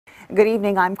Good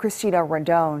evening, I'm Christina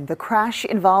Rendon. The crash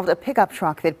involved a pickup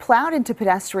truck that plowed into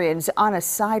pedestrians on a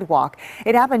sidewalk.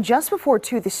 It happened just before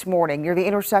 2 this morning near the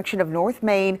intersection of North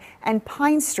Main and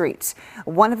Pine Streets.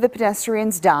 One of the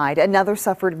pedestrians died, another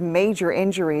suffered major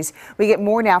injuries. We get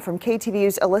more now from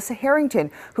KTVU's Alyssa Harrington,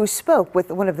 who spoke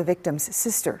with one of the victim's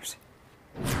sisters.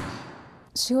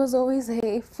 She was always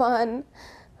a fun,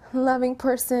 loving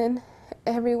person.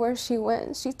 Everywhere she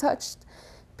went, she touched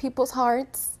people's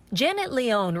hearts. Janet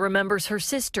Leone remembers her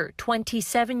sister,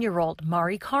 27-year-old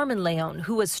Mari Carmen Leone,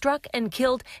 who was struck and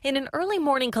killed in an early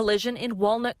morning collision in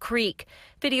Walnut Creek.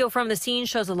 Video from the scene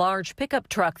shows a large pickup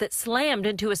truck that slammed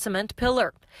into a cement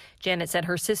pillar. Janet said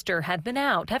her sister had been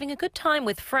out having a good time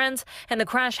with friends, and the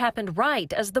crash happened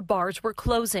right as the bars were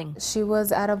closing. She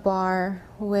was at a bar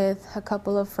with a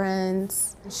couple of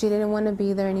friends. She didn't want to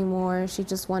be there anymore. She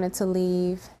just wanted to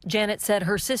leave. Janet said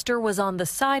her sister was on the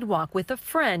sidewalk with a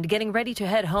friend getting ready to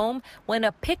head home when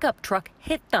a pickup truck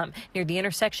hit them near the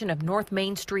intersection of North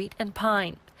Main Street and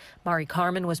Pine. Mari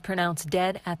Carmen was pronounced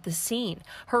dead at the scene.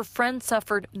 Her friend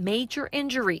suffered major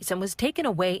injuries and was taken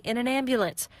away in an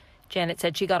ambulance. Janet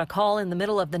said she got a call in the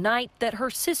middle of the night that her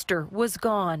sister was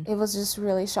gone. It was just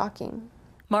really shocking.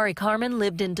 Mari Carmen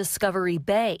lived in Discovery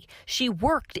Bay. She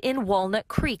worked in Walnut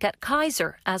Creek at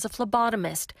Kaiser as a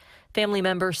phlebotomist. Family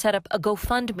members set up a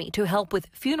GoFundMe to help with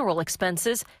funeral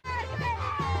expenses.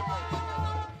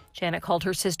 Janet called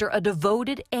her sister a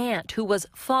devoted aunt who was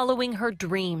following her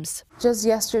dreams. Just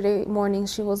yesterday morning,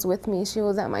 she was with me. She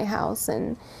was at my house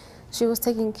and she was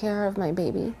taking care of my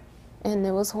baby. And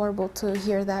it was horrible to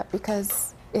hear that,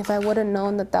 because if I would have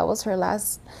known that that was her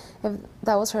last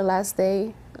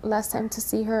day, last time to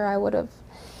see her, I would have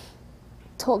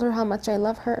told her how much I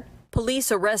love her.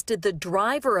 Police arrested the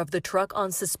driver of the truck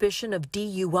on suspicion of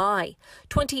DUI.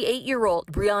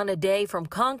 28-year-old Brianna Day from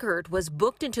Concord was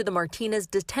booked into the Martinez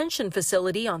detention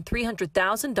facility on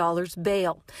 $300,000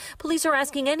 bail. Police are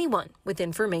asking anyone with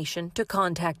information to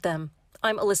contact them.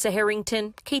 I'm Alyssa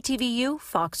Harrington, KTVU,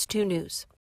 Fox 2 News.